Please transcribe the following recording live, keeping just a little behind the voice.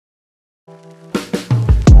Happy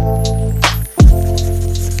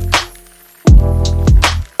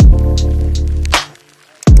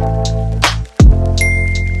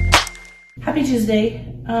Tuesday.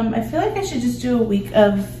 I feel like I should just do a week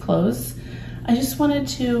of clothes. I just wanted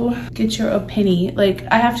to get your opinion. Like,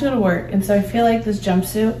 I have to go to work, and so I feel like this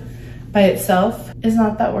jumpsuit by itself is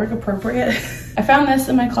not that work appropriate. I found this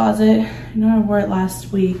in my closet. I know I wore it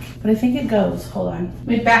last week, but I think it goes. Hold on. Let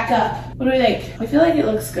me back up. What do we think? I feel like it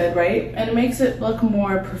looks good, right? And it makes it look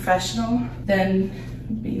more professional than,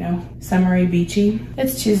 you know, summery, beachy.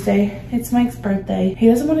 It's Tuesday. It's Mike's birthday. He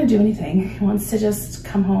doesn't want to do anything. He wants to just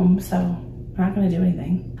come home, so I'm not gonna do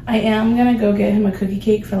anything. I am gonna go get him a cookie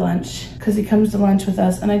cake for lunch because he comes to lunch with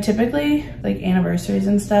us, and I typically, like anniversaries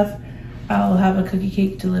and stuff, I'll have a cookie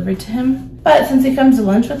cake delivered to him. But since he comes to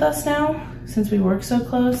lunch with us now, since we work so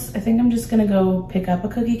close, I think I'm just gonna go pick up a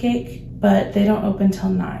cookie cake, but they don't open till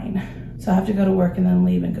 9. So I have to go to work and then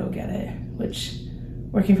leave and go get it, which,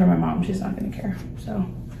 working for my mom, she's not gonna care. So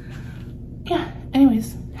yeah,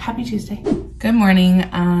 anyways, happy Tuesday. Good morning.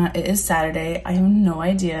 It is Saturday. I have no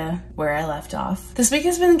idea where I left off. This week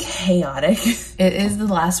has been chaotic. It is the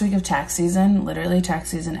last week of tax season. Literally, tax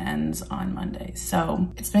season ends on Monday. So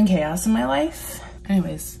it's been chaos in my life.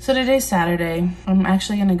 Anyways, so today's Saturday. I'm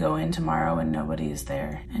actually gonna go in tomorrow when nobody is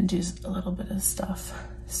there and do a little bit of stuff.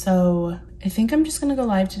 So I think I'm just gonna go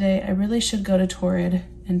live today. I really should go to Torrid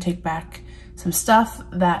and take back some stuff.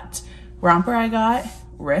 That romper I got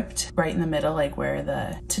ripped right in the middle, like where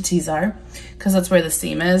the titties are, because that's where the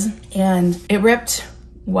seam is, and it ripped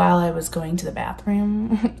while I was going to the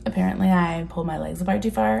bathroom. Apparently I pulled my legs apart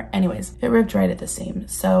too far. Anyways, it ripped right at the seam,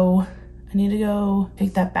 so I need to go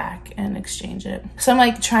take that back and exchange it. So I'm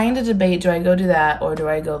like trying to debate, do I go do that or do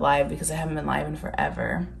I go live, because I haven't been live in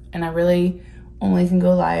forever, and I really only can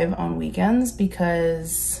go live on weekends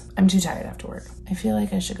because I'm too tired after work. I feel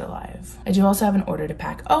like I should go live. I do also have an order to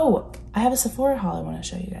pack. Oh, I have a Sephora haul I want to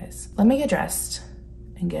show you guys. Let me get dressed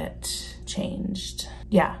and get changed.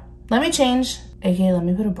 Yeah, let me change, aka let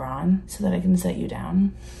me put a bra on so that I can set you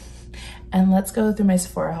down. And let's go through my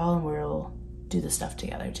Sephora haul and we'll do the stuff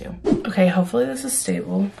together too. Okay, hopefully this is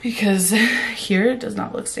stable because here it does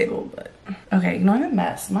not look stable, but okay, ignore the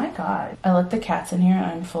mess. My God. I let the cats in here and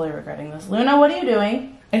I'm fully regretting this. Luna, what are you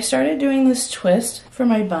doing? I started doing this twist for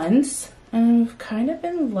my buns and I've kind of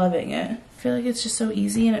been loving it. I feel like it's just so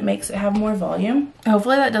easy and it makes it have more volume.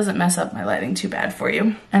 Hopefully that doesn't mess up my lighting too bad for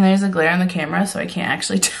you. And there's a glare on the camera so I can't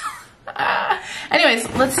actually tell. Anyways,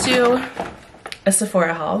 let's do a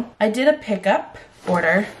Sephora haul. I did a pickup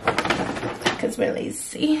order because we're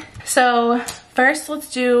lazy. So first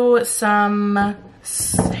let's do some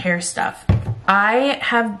hair stuff. I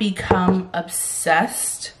have become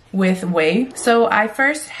obsessed with whey. So I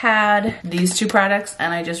first had these two products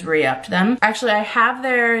and I just re-upped them. Actually, I have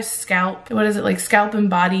their scalp, what is it, like scalp and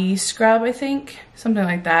body scrub, I think? Something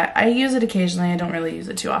like that. I use it occasionally. I don't really use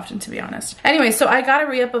it too often, to be honest. Anyway, so I got a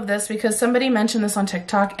re-up of this because somebody mentioned this on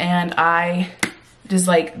TikTok and I just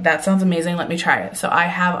like, that sounds amazing, let me try it. So I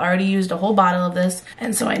have already used a whole bottle of this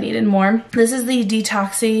and so I needed more. This is the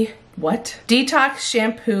Detox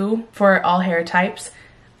shampoo for all hair types.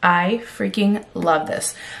 I freaking love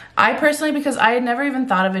this. I personally, because I had never even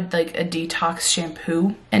thought of it like a detox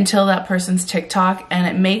shampoo until that person's TikTok, and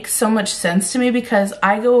it makes so much sense to me because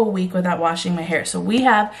I go a week without washing my hair. So we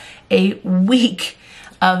have a week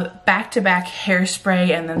of back-to-back hairspray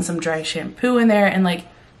and then some dry shampoo in there, and like,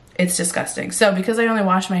 it's disgusting. So because I only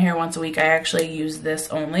wash my hair once a week, I actually use this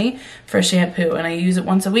only for shampoo, and I use it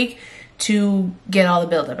once a week to get all the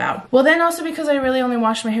buildup out. Well, then also because I really only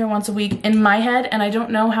wash my hair once a week, in my head, and I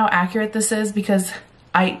don't know how accurate this is because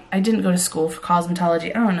I didn't go to school for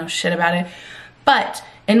cosmetology. I don't know shit about it. But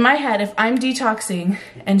in my head, if I'm detoxing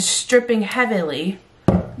and stripping heavily,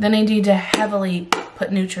 then I need to heavily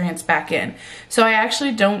put nutrients back in. So I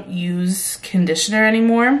actually don't use conditioner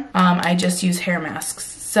anymore. I just use hair masks.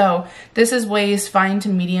 So this is Ouai's fine to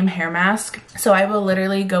medium hair mask. So I will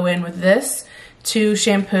literally go in with this to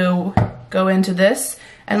shampoo, go into this,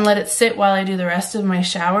 and let it sit while I do the rest of my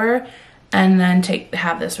shower, and then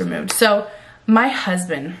have this removed. So my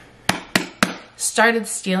husband started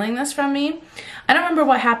stealing this from me. I don't remember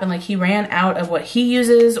what happened, like he ran out of what he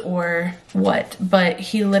uses or what, but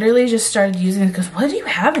he literally just started using it because, what do you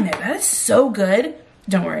have in there? That is so good.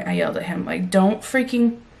 Don't worry, I yelled at him, like, don't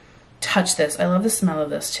freaking touch this. I love the smell of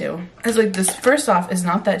this too. I was like, this first off is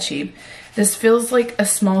not that cheap. This feels like a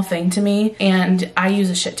small thing to me and I use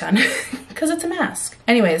a shit ton because it's a mask.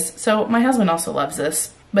 Anyways, so my husband also loves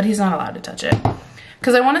this, but he's not allowed to touch it.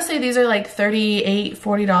 Because I want to say these are like $38,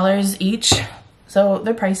 $40 each. So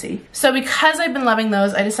they're pricey. So because I've been loving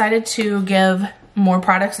those, I decided to give more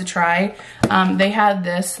products to try. They had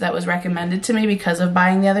this that was recommended to me because of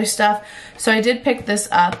buying the other stuff. So I did pick this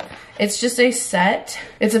up. It's just a set.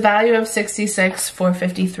 It's a value of $66 for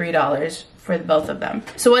 $53 for both of them.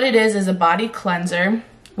 So what it is a body cleanser,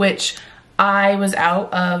 which I was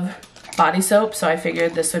out of body soap, so I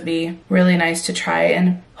figured this would be really nice to try.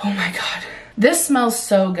 And oh my God, this smells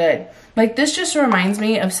so good. Like, this just reminds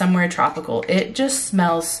me of somewhere tropical. It just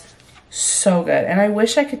smells so good. And I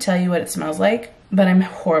wish I could tell you what it smells like, but I'm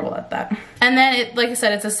horrible at that. And then, it, like I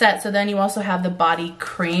said, it's a set. So then you also have the body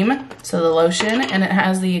cream, so the lotion, and it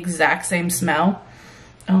has the exact same smell.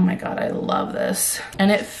 Oh my God, I love this.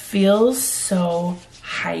 And it feels so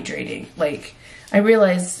hydrating. Like, I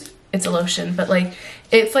realize it's a lotion, but like,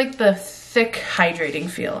 it's like the thick hydrating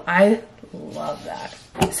feel. I love that.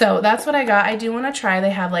 So that's what I got. I do want to try, they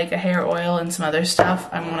have like a hair oil and some other stuff.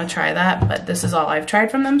 I want to try that, but this is all I've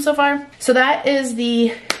tried from them so far. So that is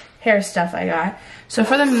the hair stuff I got. So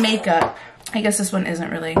for the makeup, I guess this one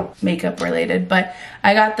isn't really makeup related, but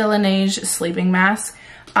I got the Laneige sleeping mask.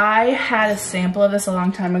 I had a sample of this a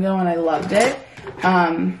long time ago and I loved it.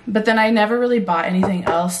 But then I never really bought anything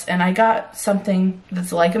else, and I got something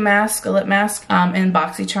that's like a mask, a lip mask, in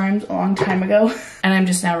BoxyCharms a long time ago, and I'm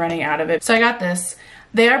just now running out of it. So I got this.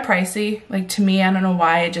 They are pricey. Like, to me, I don't know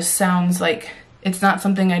why, it just sounds like it's not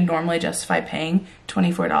something I'd normally justify paying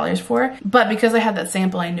 $24 for, but because I had that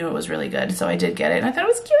sample, I knew it was really good, so I did get it, and I thought it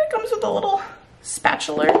was cute. It comes with a little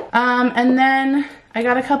spatula. And then I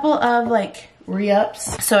got a couple of like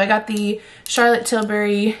re-ups. So I got the Charlotte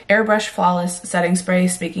Tilbury Airbrush Flawless Setting Spray.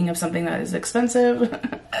 Speaking of something that is expensive.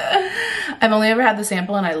 I've only ever had the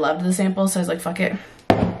sample and I loved the sample, so I was like, fuck it,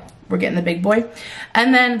 we're getting the big boy.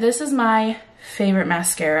 And then this is my favorite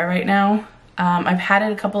mascara right now. I've had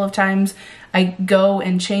it a couple of times. I go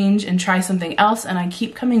and change and try something else, and I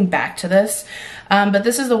keep coming back to this. But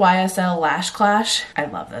this is the YSL Lash Clash. I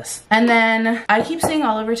love this. And then I keep seeing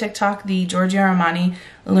all over TikTok the Giorgio Armani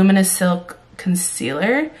Luminous Silk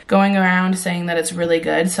Concealer going around saying that it's really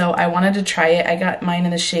good. So I wanted to try it. I got mine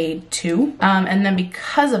in the shade 2. And then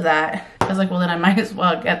because of that, I was like, well, then I might as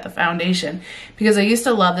well get the foundation, because I used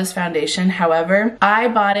to love this foundation. However, I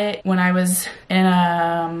bought it when I was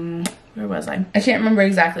in where was I? I can't remember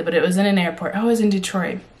exactly, but it was in an airport. Oh, it was in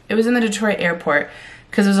Detroit. It was in the Detroit airport,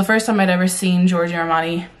 because it was the first time I'd ever seen Giorgio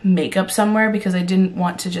Armani makeup somewhere, because I didn't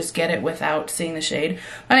want to just get it without seeing the shade.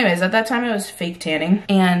 But anyways, at that time I was fake tanning,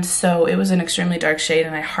 and so it was an extremely dark shade,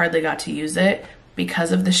 and I hardly got to use it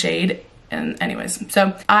because of the shade. And anyways,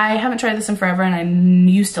 so I haven't tried this in forever, and I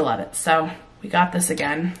used to love it. So we got this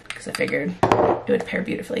again because I figured it would pair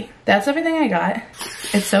beautifully. That's everything I got.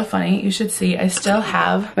 It's so funny. You should see, I still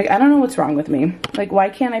have, like, I don't know what's wrong with me. Like, why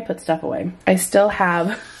can't I put stuff away? I still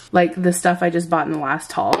have, like, the stuff I just bought in the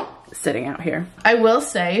last haul sitting out here. I will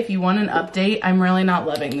say, if you want an update, I'm really not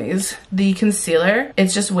loving these. The concealer,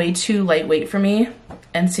 it's just way too lightweight for me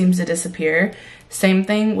and seems to disappear. Same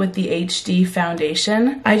thing with the HD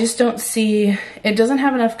foundation. I just don't see, it doesn't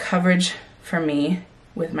have enough coverage for me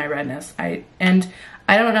with my redness. And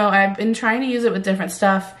I don't know, I've been trying to use it with different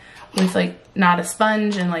stuff, with like not a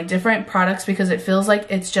sponge and like different products, because it feels like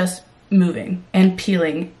it's just moving and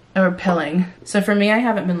peeling or pilling. So for me, I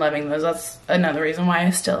haven't been loving those. That's another reason why I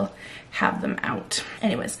still have them out.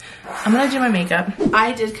 Anyways, I'm gonna do my makeup.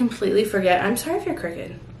 I did completely forget. I'm sorry if you're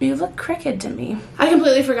crooked. You look crooked to me. I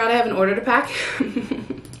completely forgot I have an order to pack.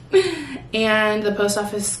 And the post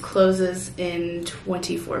office closes in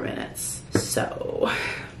 24 minutes. So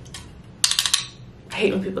I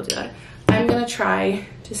hate when people do that. I'm gonna try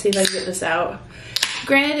to see if I can get this out.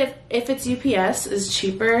 Granted, if it's UPS is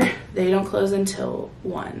cheaper, they don't close until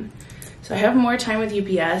 1. So I have more time with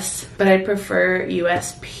UPS, but I'd prefer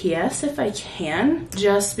USPS if I can,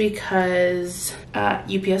 just because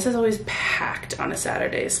UPS is always packed on a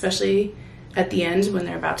Saturday, especially at the end when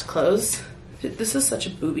they're about to close. This is such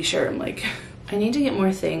a booby shirt. I'm like, I need to get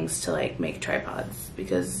more things to like make tripods,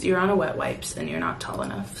 because you're on a wet wipes and you're not tall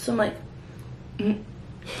enough. So I'm like,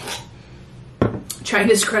 trying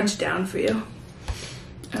to scrunch down for you.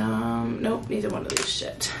 Nope, neither one of these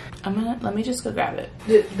shit. Let me just go grab it.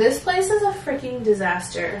 This place is a freaking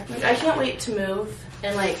disaster. Like, I can't wait to move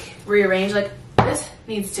and like rearrange. Like, this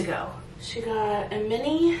needs to go. She got a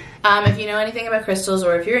mini. If you know anything about crystals,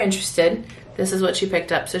 or if you're interested, this is what she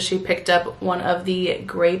picked up. So she picked up one of the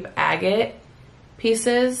grape agate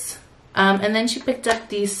pieces. And then she picked up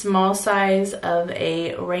the small size of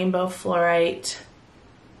a rainbow fluorite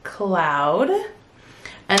cloud.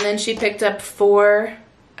 And then she picked up 4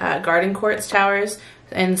 garden quartz towers,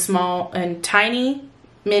 and small and tiny,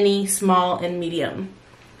 mini, small, and medium.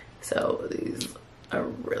 So these are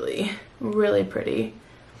really, really pretty.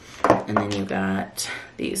 And And then you got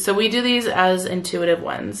these. So we do these as intuitive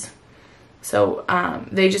ones. So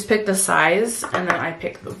they just pick the size, and then I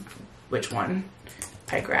pick which one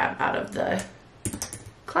I grab out of the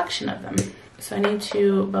collection of them. So I need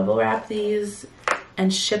to bubble wrap these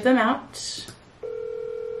and ship them out.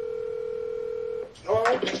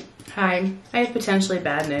 Hello? Hi, I have potentially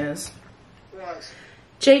bad news. What?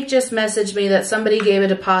 Jake just messaged me that somebody gave a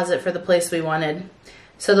deposit for the place we wanted.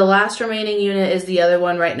 So the last remaining unit is the other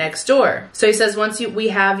one right next door. So he says once we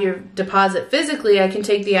have your deposit physically, I can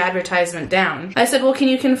take the advertisement down. I said, well, can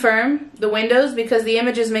you confirm the windows? Because the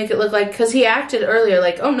images make it look like, because he acted earlier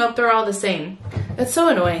like, oh, nope, they're all the same. That's so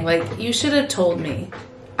annoying. Like, you should have told me.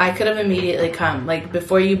 I could have immediately come, like,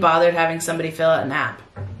 before you bothered having somebody fill out an app.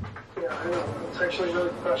 Yeah, I know. It's actually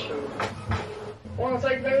really frustrating. Well, it's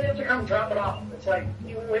like, maybe they have to come drop it off. It's like,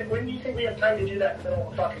 when do you think we have time to do that in the middle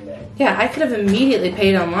of the fucking day? Yeah, I could have immediately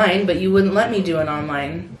paid online, but you wouldn't let me do it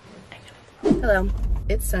online. Hello.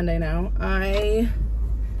 It's Sunday now. I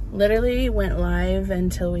literally went live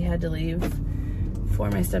until we had to leave for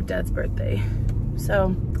my stepdad's birthday.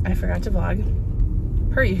 So I forgot to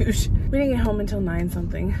vlog, per usual. We didn't get home until 9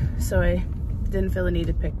 something, so I didn't feel the need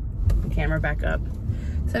to pick the camera back up.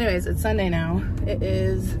 So anyways, it's Sunday now. It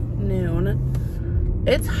is noon.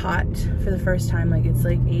 It's hot for the first time. Like, it's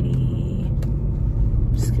like 80,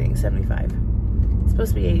 just kidding, 75. It's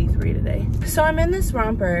supposed to be 83 today. So I'm in this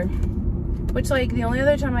romper, which, like, the only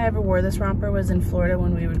other time I ever wore this romper was in Florida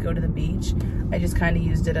when we would go to the beach. I just kind of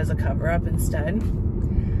used it as a cover-up instead.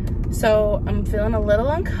 So I'm feeling a little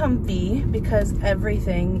uncomfy because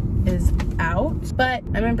everything is out, but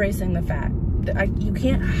I'm embracing the fact that you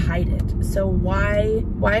can't hide it. So why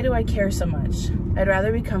do I care so much? I'd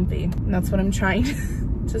rather be comfy, and that's what I'm trying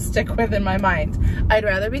to stick with in my mind. I'd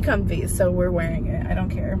rather be comfy, so we're wearing it. I don't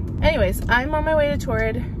care. Anyways, I'm on my way to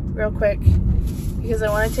Torrid real quick because I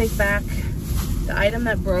want to take back the item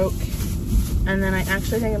that broke, and then I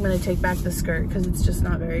actually think I'm going to take back the skirt because it's just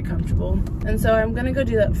not very comfortable. And so I'm going to go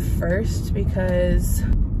do that first because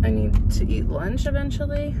I need to eat lunch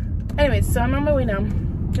eventually. Anyways, so I'm on my way now.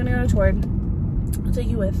 I'm gonna go to Torrid. I'll take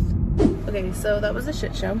you with. Okay, so that was a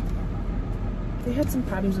shit show. They had some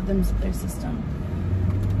problems with their system.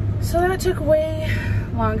 So that took way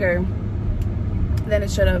longer than it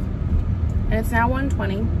should have. And it's now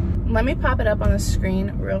 1:20. Let me pop it up on the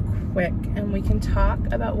screen real quick and we can talk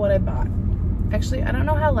about what I bought. Actually, I don't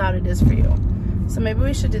know how loud it is for you. So maybe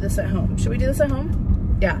we should do this at home. Should we do this at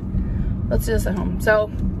home? Yeah, let's do this at home. So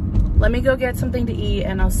let me go get something to eat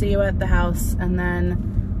and I'll see you at the house, and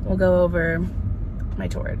then we'll go over my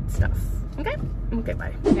Torrid stuff. Okay? Okay,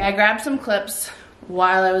 bye. Okay, I grabbed some clips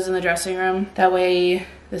while I was in the dressing room. That way,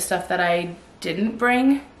 the stuff that I didn't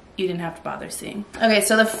bring, you didn't have to bother seeing. Okay,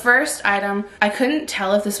 so the first item, I couldn't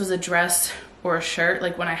tell if this was a dress or a shirt.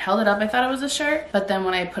 Like, when I held it up, I thought it was a shirt, but then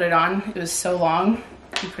when I put it on, it was so long,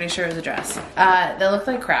 I'm pretty sure it was a dress. That looked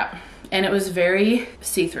like crap. And it was very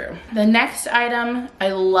see-through. The next item, I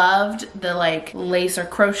loved the like lace or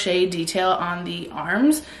crochet detail on the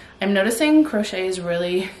arms. I'm noticing crochet is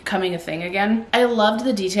really becoming a thing again. I loved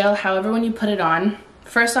the detail, however, when you put it on,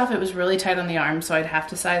 first off, it was really tight on the arm, so I'd have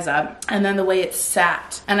to size up. And then the way it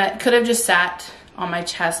sat, and it could have just sat on my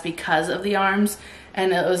chest because of the arms,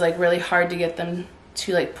 and it was like really hard to get them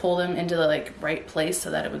to like pull them into the like right place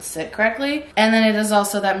so that it would sit correctly. And then it is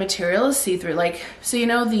also that material is see-through. Like, so you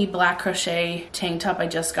know the black crochet tank top I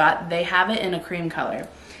just got, they have it in a cream color.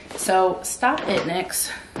 So stop it, Nyx.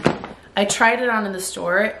 I tried it on in the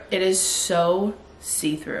store. It is so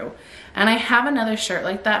see-through. And I have another shirt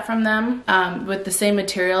like that from them with the same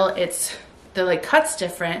material. The like cut's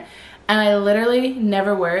different. And I literally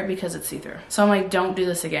never wear it because it's see-through. So I'm like, don't do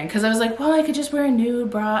this again. Because I was like, well, I could just wear a nude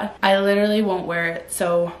bra. I literally won't wear it.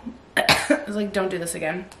 So I was like, don't do this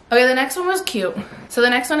again. Okay, the next one was cute. So the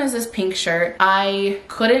next one is this pink shirt. I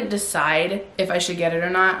couldn't decide if I should get it or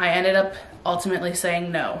not. I ended up ultimately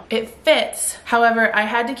saying no. It fits. However, I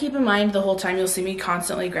had to keep in mind the whole time, you'll see me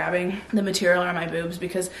constantly grabbing the material on my boobs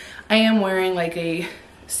because I am wearing like a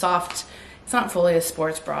soft, it's not fully a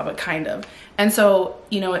sports bra, but kind of. And so,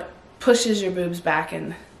 you know, it pushes your boobs back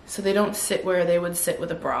and so they don't sit where they would sit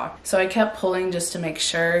with a bra. So I kept pulling just to make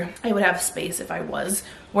sure I would have space if I was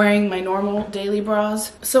wearing my normal daily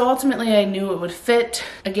bras. So ultimately I knew it would fit.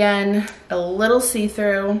 Again, a little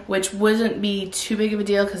see-through, which wouldn't be too big of a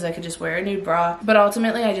deal because I could just wear a nude bra. But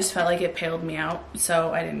ultimately I just felt like it paled me out,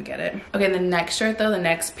 so I didn't get it. Okay, the next shirt though, the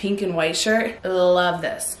next pink and white shirt, love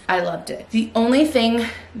this. I loved it. The only thing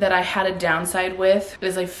that I had a downside with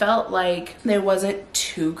is I felt like there wasn't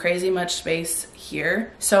too crazy much space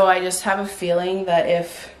here. So I just have a feeling that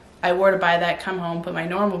if I were to buy that, come home, put my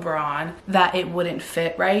normal bra on, that it wouldn't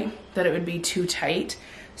fit right, that it would be too tight.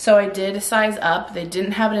 So I did size up. They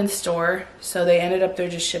didn't have it in store, so they're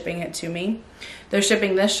just shipping it to me. They're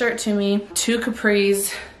shipping this shirt to me, 2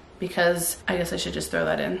 capris, because I guess I should just throw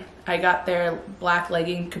that in. I got their black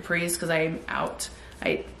legging capris because I'm out.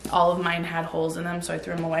 All of mine had holes in them, so I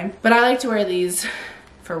threw them away. But I like to wear these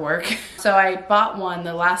for work. So I bought one,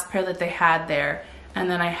 the last pair that they had there, and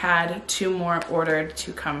then I had 2 more ordered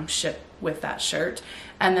to come ship with that shirt.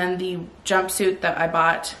 And then the jumpsuit that I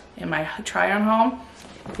bought in my try-on haul,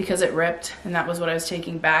 because it ripped and that was what I was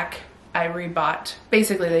taking back, I rebought.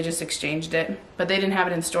 Basically, they just exchanged it, but they didn't have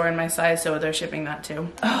it in store in my size, so they're shipping that too.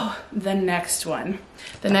 Oh, the next one.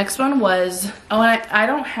 The next one was, oh, and I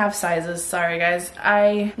don't have sizes, sorry guys.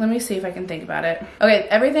 Let me see if I can think about it. Okay,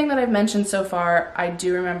 everything that I've mentioned so far, I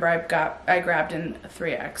do remember I grabbed in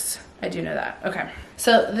 3X. I do know that. Okay,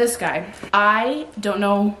 so this guy, I don't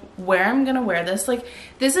know where I'm gonna wear this. Like,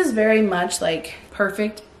 this is very much like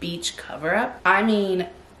perfect beach cover up. I mean,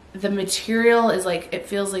 the material is like, it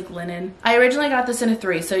feels like linen. I originally got this in a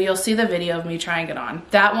 3, so you'll see the video of me trying it on.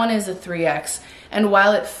 That one is a 3X, and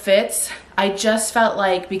while it fits, I just felt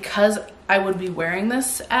like because I would be wearing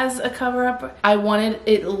this as a cover up, I wanted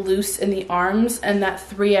it loose in the arms, and that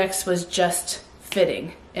 3X was just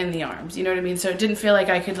fitting in the arms, you know what I mean? So it didn't feel like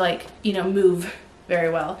I could, like, you know, move very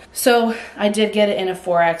well. So I did get it in a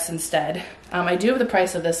 4X instead. I do have the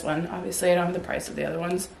price of this one. Obviously, I don't have the price of the other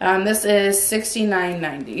ones. This is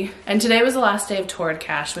 $69.90. And today was the last day of Torrid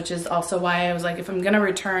Cash, which is also why I was like, if I'm gonna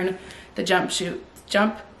return the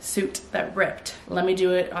jumpsuit that ripped, let me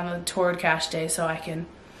do it on the Torrid Cash day so I can,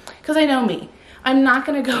 because I know me. I'm not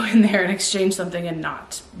gonna go in there and exchange something and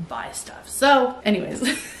not buy stuff. So anyways,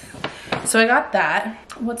 so I got that.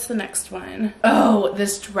 What's the next one? Oh,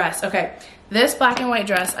 this dress. Okay. This black and white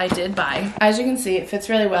dress I did buy. As you can see, it fits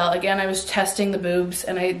really well. Again, I was testing the boobs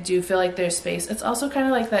and I do feel like there's space. It's also kind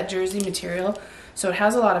of like that jersey material, so it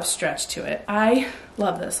has a lot of stretch to it. I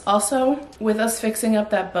love this. Also, with us fixing up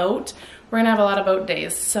that boat, we're gonna have a lot of boat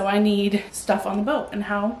days, so I need stuff on the boat, and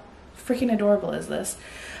how freaking adorable is this?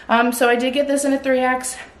 So I did get this in a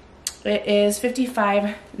 3X. It is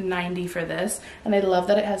 $55.90 for this, and I love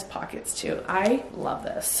that it has pockets too. I love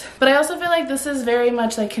this. But I also feel like this is very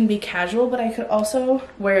much like can be casual, but I could also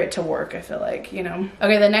wear it to work, I feel like, you know.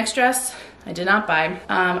 Okay, the next dress I did not buy.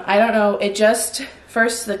 I don't know, it just,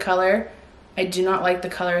 first the color, I do not like the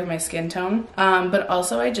color of my skin tone, but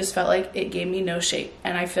also I just felt like it gave me no shape,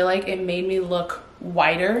 and I feel like it made me look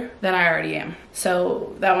wider than I already am.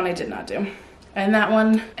 So that one I did not do. And that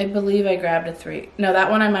one, I believe I grabbed a 3. No, that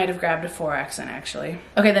one I might have grabbed a 4X in actually.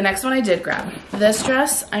 Okay, the next one I did grab. This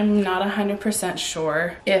dress, I'm not 100%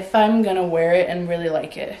 sure if I'm gonna wear it and really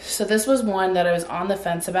like it. So this was one that I was on the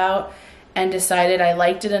fence about and decided I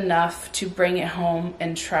liked it enough to bring it home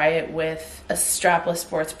and try it with a strapless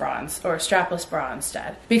sports bra, or a strapless bra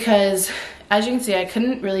instead. Because as you can see, I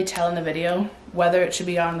couldn't really tell in the video whether it should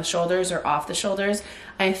be on the shoulders or off the shoulders.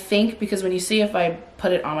 I think because when you see if I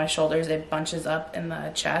put it on my shoulders, it bunches up in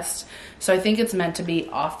the chest. So I think it's meant to be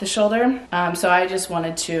off the shoulder. So I just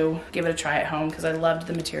wanted to give it a try at home because I loved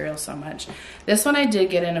the material so much. This one I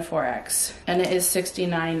did get in a 4X, and it is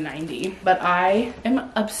 $69.90. But I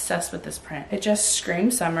am obsessed with this print. It just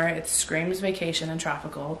screams summer. It screams vacation and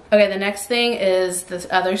tropical. Okay, the next thing is this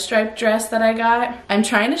other striped dress that I got. I'm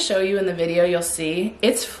trying to show you in the video, you'll see.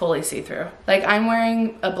 It's fully see-through. Like, I'm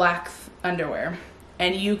wearing a black underwear,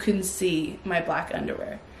 and you can see my black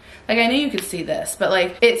underwear. Like, I knew you could see this, but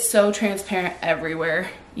like, it's so transparent everywhere.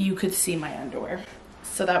 You could see my underwear.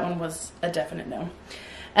 So that one was a definite no.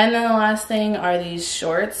 And then the last thing are these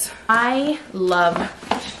shorts. I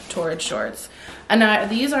love Torrid shorts. And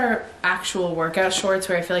these are actual workout shorts,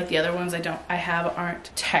 where I feel like the other ones I have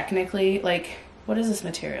aren't technically like, what is this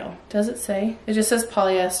material? Does it say? It just says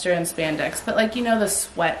polyester and spandex, but like, you know, the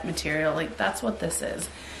sweat material, like that's what this is.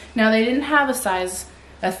 Now they didn't have a size,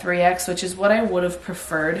 a 3X, which is what I would have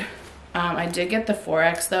preferred. I did get the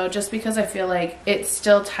 4X though, just because I feel like it's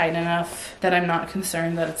still tight enough that I'm not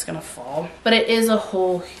concerned that it's gonna fall. But it is a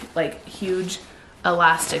whole like huge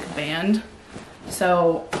elastic band.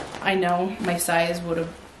 So I know my size would have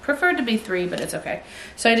preferred to be 3, but it's okay.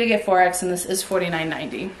 So I did get 4X, and this is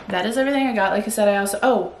 $49.90. That is everything I got. Like I said, I also,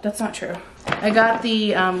 oh, that's not true. I got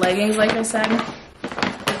the leggings, like I said.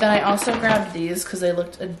 Then I also grabbed these because they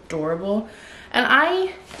looked adorable.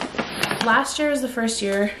 And last year was the first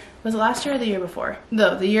year, was it last year or the year before?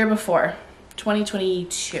 No, the year before,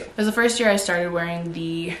 2022. It was the first year I started wearing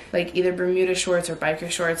the, like, either Bermuda shorts or biker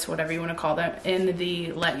shorts, whatever you want to call them, in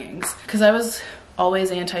the leggings. Because I was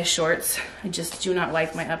always anti-shorts. I just do not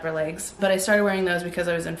like my upper legs. But I started wearing those because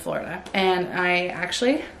I was in Florida. And I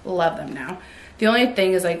actually love them now. The only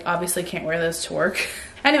thing is I obviously can't wear those to work.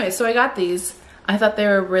 Anyway, so I got these. I thought they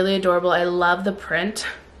were really adorable. I love the print.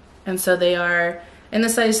 And so they are in the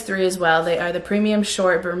size 3 as well. They are the premium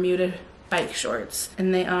short Bermuda bike shorts.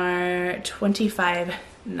 And they are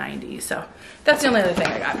 $25.90. So that's the only other thing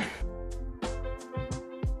I got.